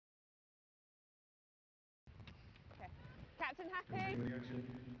Captain happy?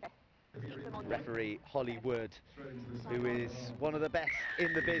 Okay. Keep them on Referee Holly Wood, who is one of the best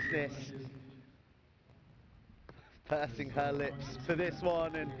in the business, pursing her lips for this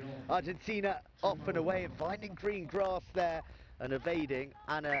one, and Argentina off and away and finding green grass there and evading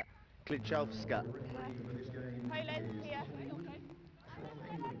Anna Klichowska. Poland, here.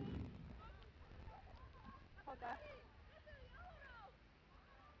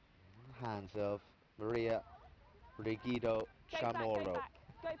 Hands of Maria Regido Chamorro.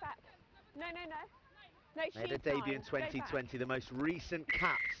 Go back. No. No, Made her debut in 2020, the most recent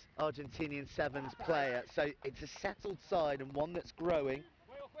caps Argentinian sevens player. So it's a settled side and one that's growing.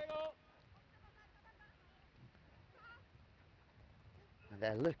 And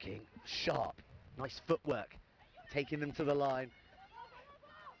they're looking sharp. Nice footwork, taking them to the line.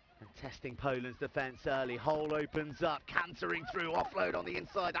 And testing Poland's defence early. Hole opens up, cantering through, offload on the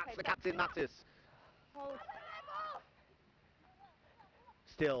inside. That's the captain, Mattis.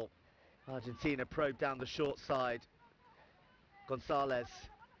 Still, Argentina probe down the short side. Gonzalez.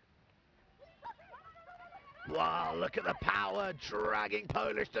 Wow, look at the power, dragging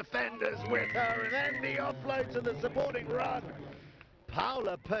Polish defenders with her, and then the offload to the supporting run.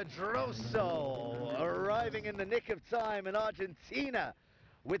 Paula Pedroso arriving in the nick of time, and Argentina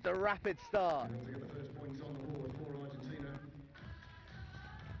with the rapid start.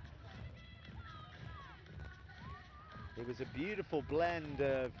 It was a beautiful blend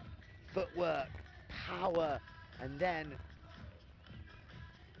of footwork, power, and then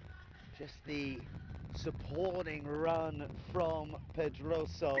just the supporting run from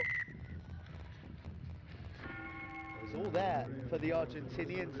Pedroso. It was all there for the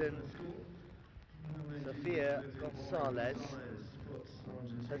Argentinians, and Sofia Gonzalez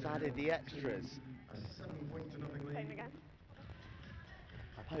has added the extras.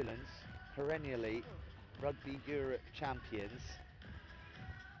 Poland's perennially Rugby Europe champions,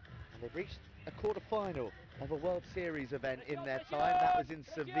 and they've reached a quarter-final of a World Series event in their time. That was in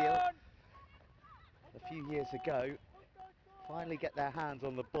Seville a few years ago. Finally get their hands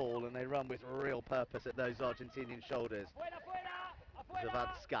on the ball and they run with real purpose at those Argentinian shoulders.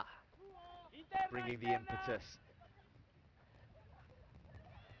 Zawadzka bringing the impetus.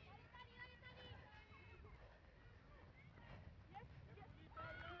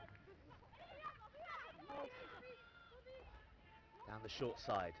 Down the short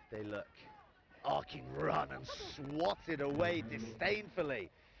side they look. Arcing run and swatted away disdainfully.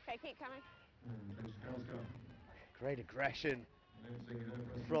 Okay, keep coming. Great aggression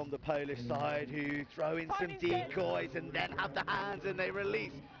from the Polish side, who throw in some decoys and then have the hands and they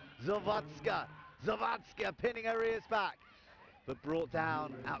release Zawadzka. Zawadzka pinning her ears back, but brought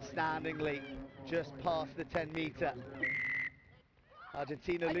down outstandingly just past the 10-metre.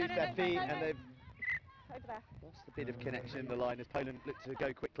 Argentina lose their feet and they've lost a bit of connection in the line as Poland look to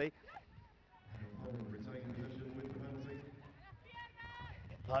go quickly.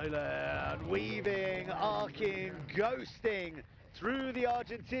 Poland weaving, arcing, ghosting through the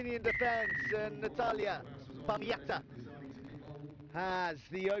Argentinian defence, and Natalia Pamieta has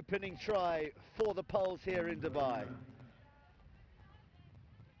the opening try for the Poles here in Dubai.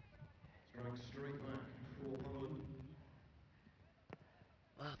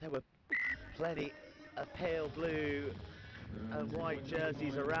 Well, there were plenty of pale blue and white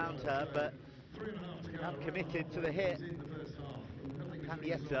jerseys around her, but not committed to the hit.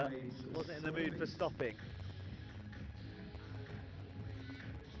 Pamieta wasn't in the mood for stopping.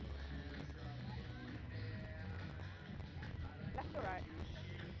 Left or right?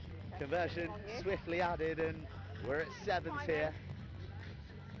 Conversion swiftly added, and we're at sevens here.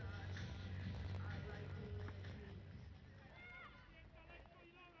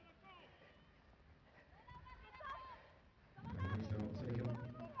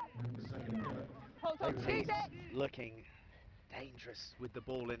 Both teams looking dangerous with the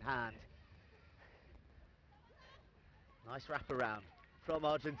ball in hand. Nice wraparound from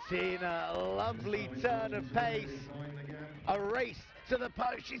Argentina. Lovely turn of pace. A race to the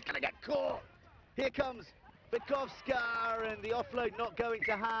post. She's going to get caught. Here comes Vikovska, and the offload not going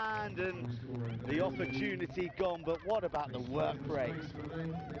to hand, and the opportunity gone. But what about the work rate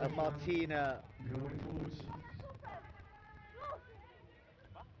of Martina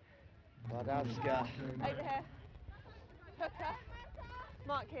Wadowska? Over here. Hooker.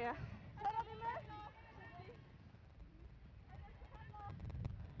 Mark here.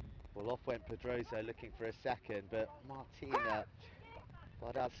 Well, off went Pedroso looking for a second, but Martina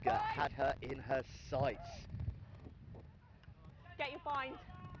Wadowska had her in her sights. Get your bind.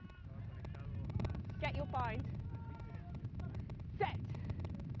 Get your bind. Set.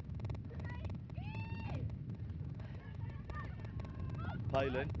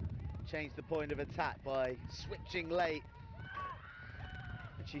 Poland changed the point of attack by switching late.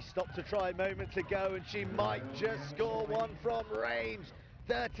 And she stopped to try moments ago, and she might just score one from range.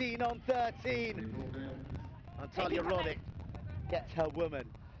 13 on 13. Natalia Roddick gets her woman,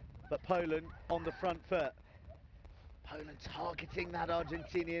 but Poland on the front foot. Poland targeting that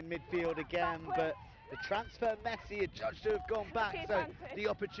Argentinian midfield again, but the transfer Messi had judged to have gone back, so the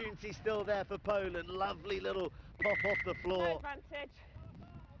opportunity's still there for Poland. Lovely little pop off the floor.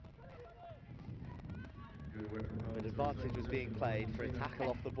 But advantage was being played for a tackle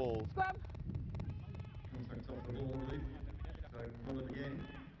off the ball. Scrum. Contact off the ball, I believe. So Poland again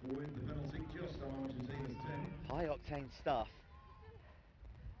will win the penalty just on Argentina's 10. High octane stuff.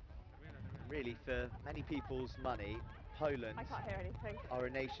 Really, for many people's money, Poland I can't hear anything. are a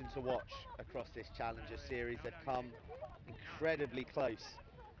nation to watch across this Challenger Series. They've come incredibly close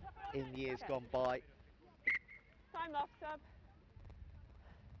in years gone by. Time off, sub.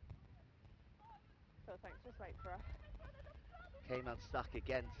 So thanks, just wait for us. Came unstuck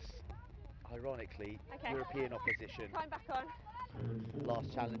against, ironically, Okay. European opposition. Time back on.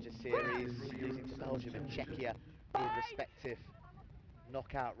 Last Challenger Series, losing to Belgium and Czechia in respective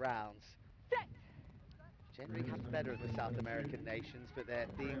knockout rounds. Set. Generally have the better of the South American nations, but they're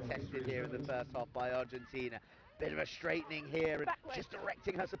being tested here in the first half by Argentina. Bit of a straightening here, and Backwards. just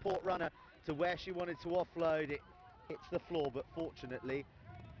directing her support runner to where she wanted to offload. It hits the floor, but fortunately,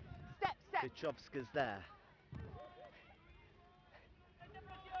 Step, step. Kachowska's there.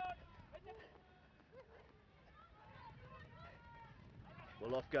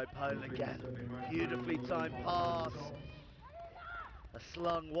 Well, off go Poland again. Beautifully timed pass. A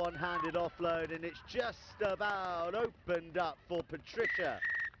slung one-handed offload, and it's just about opened up for Patricia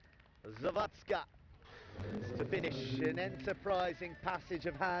Zawadzka to finish an enterprising passage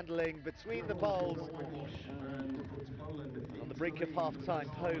of handling between the poles. On the brink of half-time,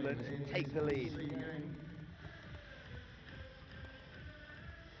 Poland take the lead.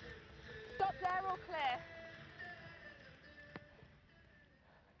 Stop there, all clear.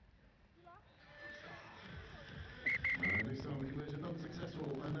 This time the conversion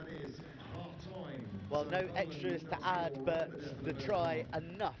unsuccessful, and that is half-time. Well, no extras to add, but the try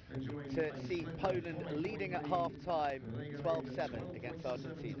enough to see Poland leading at half-time, 12-7 against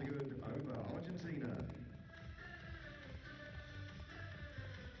Argentina. Over Argentina.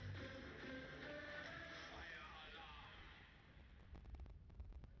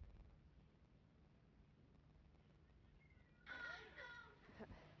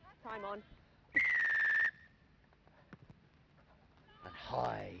 Time on. And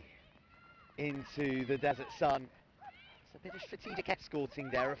high into the desert sun. It's a bit of strategic escorting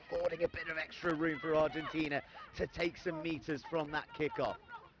there, affording a bit of extra room for Argentina to take some meters from that kickoff.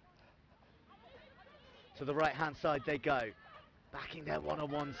 To the right-hand side they go, backing their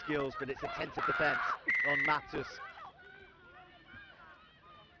one-on-one skills, but it's attentive defence on Matus.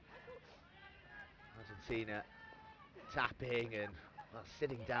 Argentina tapping and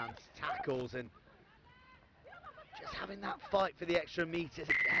sitting down tackles and just having that fight for the extra meters.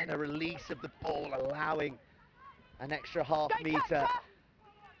 Again, a release of the ball, allowing an extra half meter.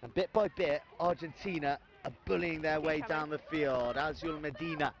 And bit by bit, Argentina are bullying their way down the field. Azul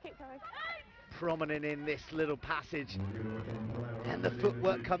Medina prominent in this little passage. And the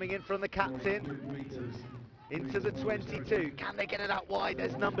footwork coming in from the captain into the 22. Can they get it out wide?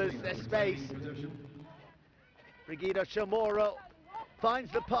 There's numbers, there's space. Brigida Chamorro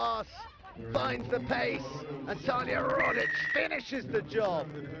finds the pass, finds the pace, and Natalia Roddick finishes the job.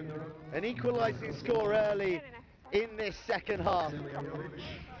 An equalising score early in this second half.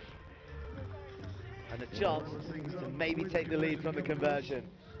 And a chance to maybe take the lead from the conversion.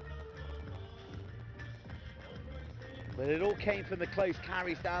 But it all came from the close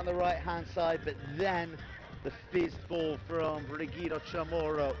carries down the right-hand side, but then the fizzed ball from Brigida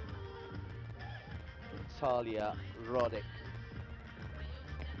Chamorro. Natalia Roddick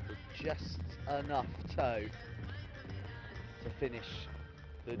with just enough toe to finish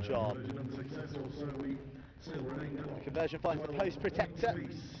the job. The conversion finds the post protector.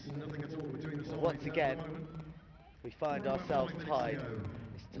 Once again, we find ourselves tied,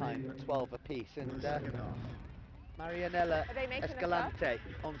 this time 12 apiece, and Marianella Escalante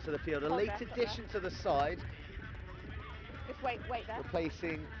onto the field. A late addition to the side. Just wait there.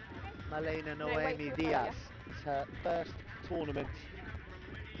 Replacing Malena Noemi Diaz. It's her first tournament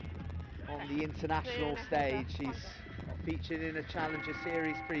on the international stage. She's not featured in a Challenger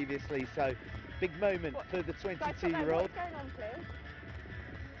Series previously, so big moment for the 22-year-old. What's going on, please?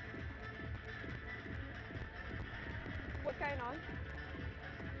 What's going on?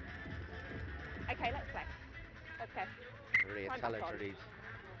 Okay, let's play. Okay. Maria Time back on. Taladrid,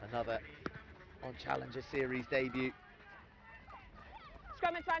 another on Challenger Series debut.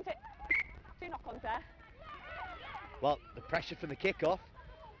 Scrum advantage. 2 knock-ons there. Well, the pressure from the kickoff,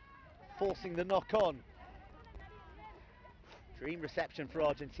 forcing the knock-on. Dream reception for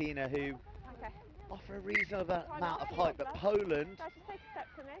Argentina, who Okay. offer a reasonable amount of height, but Poland, Guys, just take a step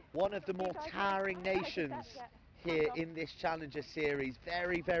to me. one of the more towering Take a nations step, here in this Challenger Series,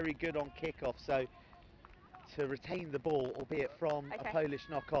 very, very good on kickoff, so to retain the ball, albeit from a Polish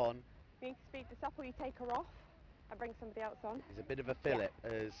knock-on, You need to speed this up or you take her off and bring somebody else on. is a bit of a fillip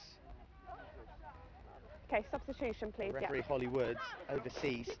as Okay, substitution please. referee Holly Woods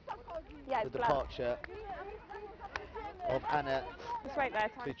oversees Yeah, the it's blood. departure of Anna Just wait there,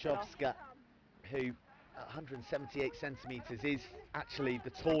 time's still off. Kuchowska, who at 178 centimetres is actually the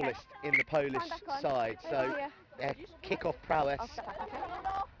tallest in the Polish Time back on. side, so Over here. their kick-off prowess I'll step back, okay?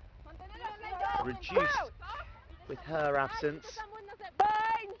 reduced with her absence,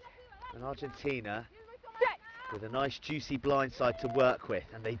 Bind! and Argentina Set! with a nice juicy blindside to work with,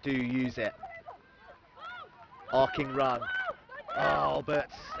 and they do use it. Arcing run. Oh, but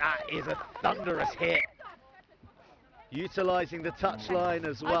that is a thunderous hit. Utilising the touchline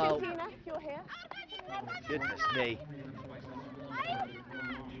as well. Argentina, you're here. Goodness me.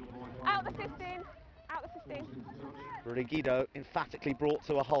 Out the 15. Out the 15. Rigido emphatically brought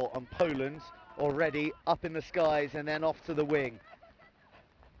to a halt, and Poland already up in the skies and then off to the wing.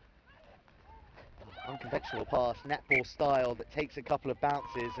 Unconventional pass, netball style, that takes a couple of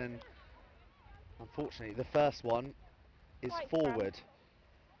bounces, and unfortunately the first one is forward.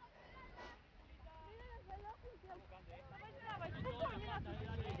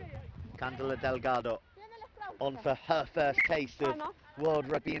 Candela Delgado on for her first taste of World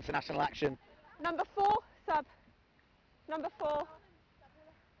Rugby International action. Number 4, sub. Number 4.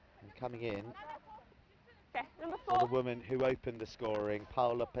 And coming in, Okay, number for 4. the woman who opened the scoring,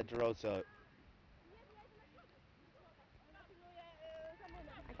 Paola Pedroso.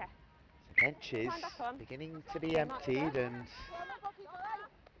 Okay. So benches beginning to be emptied, and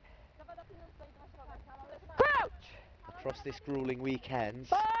Crouch! across this grueling weekend,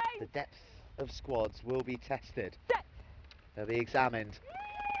 the depth of squads will be tested. Set! They'll be examined.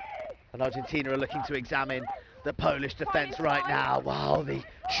 And Argentina are looking to examine the Polish defence right now. Wow, the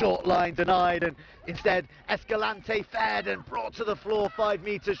short line denied, and instead Escalante fed and brought to the floor 5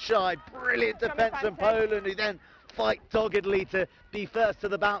 metres shy. Brilliant defence from Poland, who then fight doggedly to be first to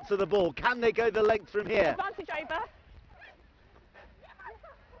the bounce of the ball. Can they go the length from here? Advantage over.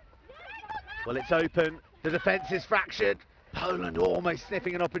 Well, it's open. The defence is fractured. Poland almost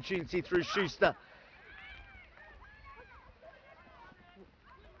sniffing an opportunity through Schuster.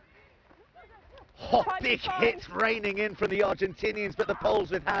 Oh, big hits raining in from the Argentinians, but the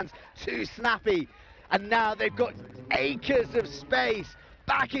Poles with hands too snappy. And now they've got acres of space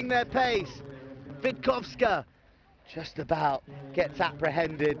backing their pace. Witkowska just about gets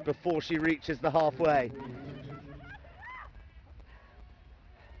apprehended before she reaches the halfway.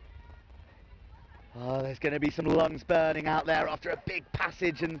 Oh, there's going to be some lungs burning out there after a big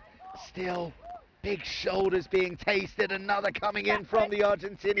passage, and still big shoulders being tasted. Another coming in from the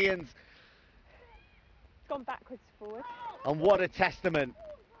Argentinians. It's gone backwards forward. And what a testament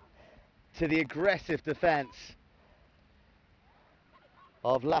to the aggressive defence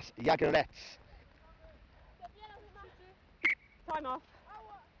of Las Jagerets. Time off.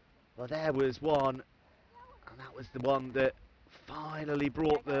 Well, there was one, and that was the one that finally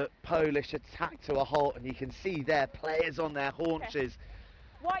brought the Polish attack to a halt, and you can see their players on their haunches,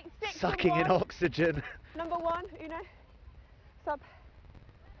 White 6 sucking in oxygen. Number 1, Uno. Sub.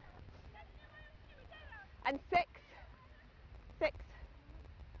 And 6. 6.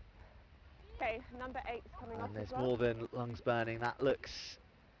 Okay, number 8's coming off And there's as well. more than lungs burning. That looks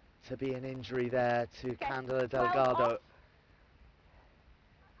to be an injury there to Candela 12 Delgado. off.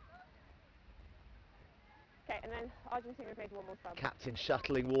 Okay, and then Argentina's made one more sub. Captain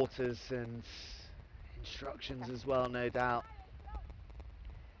shuttling waters and instructions as well, no doubt.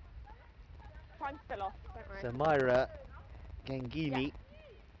 Time's still off, don't worry. So Myra Gengini,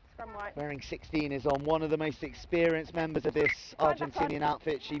 Scrum white. wearing 16, is on one of the most experienced members of this Argentinian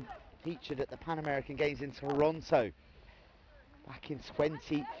outfit. She featured at the Pan American Games in Toronto back in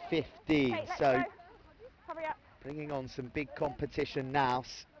 2015. Okay, let's So go. Hurry up. bringing on some big competition now,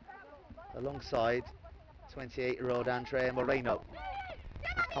 alongside 28-year-old Andrea Moreno,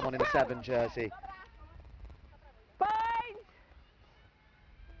 who's come on in the 7 jersey. Bind!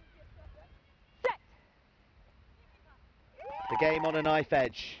 Set! The game on a knife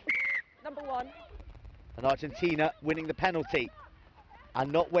edge, Number 1. and Argentina winning the penalty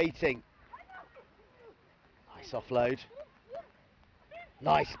and not waiting. Nice offload.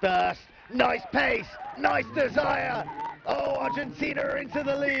 Nice burst, nice pace, nice desire. Oh, Argentina are into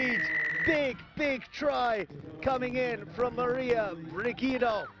the lead. Big, big try coming in from Maria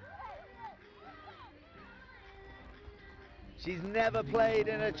Brigido. She's never played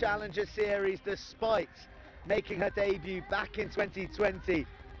in a Challenger Series despite making her debut back in 2020.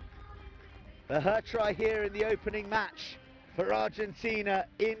 But her try here in the opening match for Argentina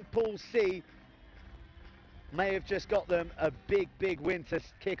in Pool C may have just got them a big, big win to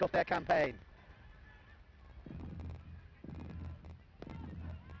kick off their campaign.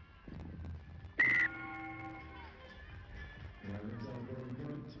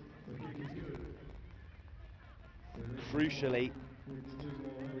 Crucially,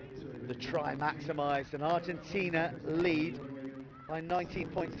 the try maximised and Argentina lead by 19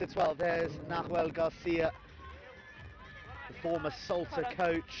 points to 12. There's Nahuel Garcia, the former Salta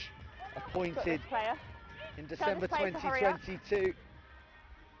coach, appointed in December 2022.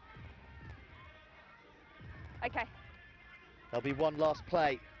 Okay. There'll be one last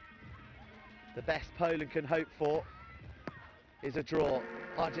play. The best Poland can hope for is a draw.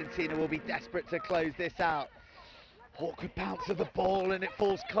 Argentina will be desperate to close this out. Awkward bounce of the ball and it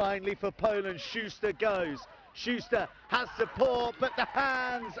falls kindly for Poland. Schuster goes. Schuster has support, but the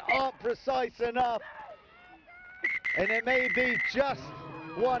hands aren't precise enough. And it may be just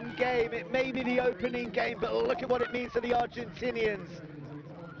one game. It may be the opening game, but look at what it means to the Argentinians.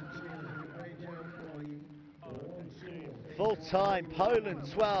 Full time, Poland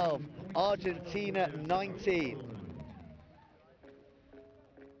 12, Argentina 19.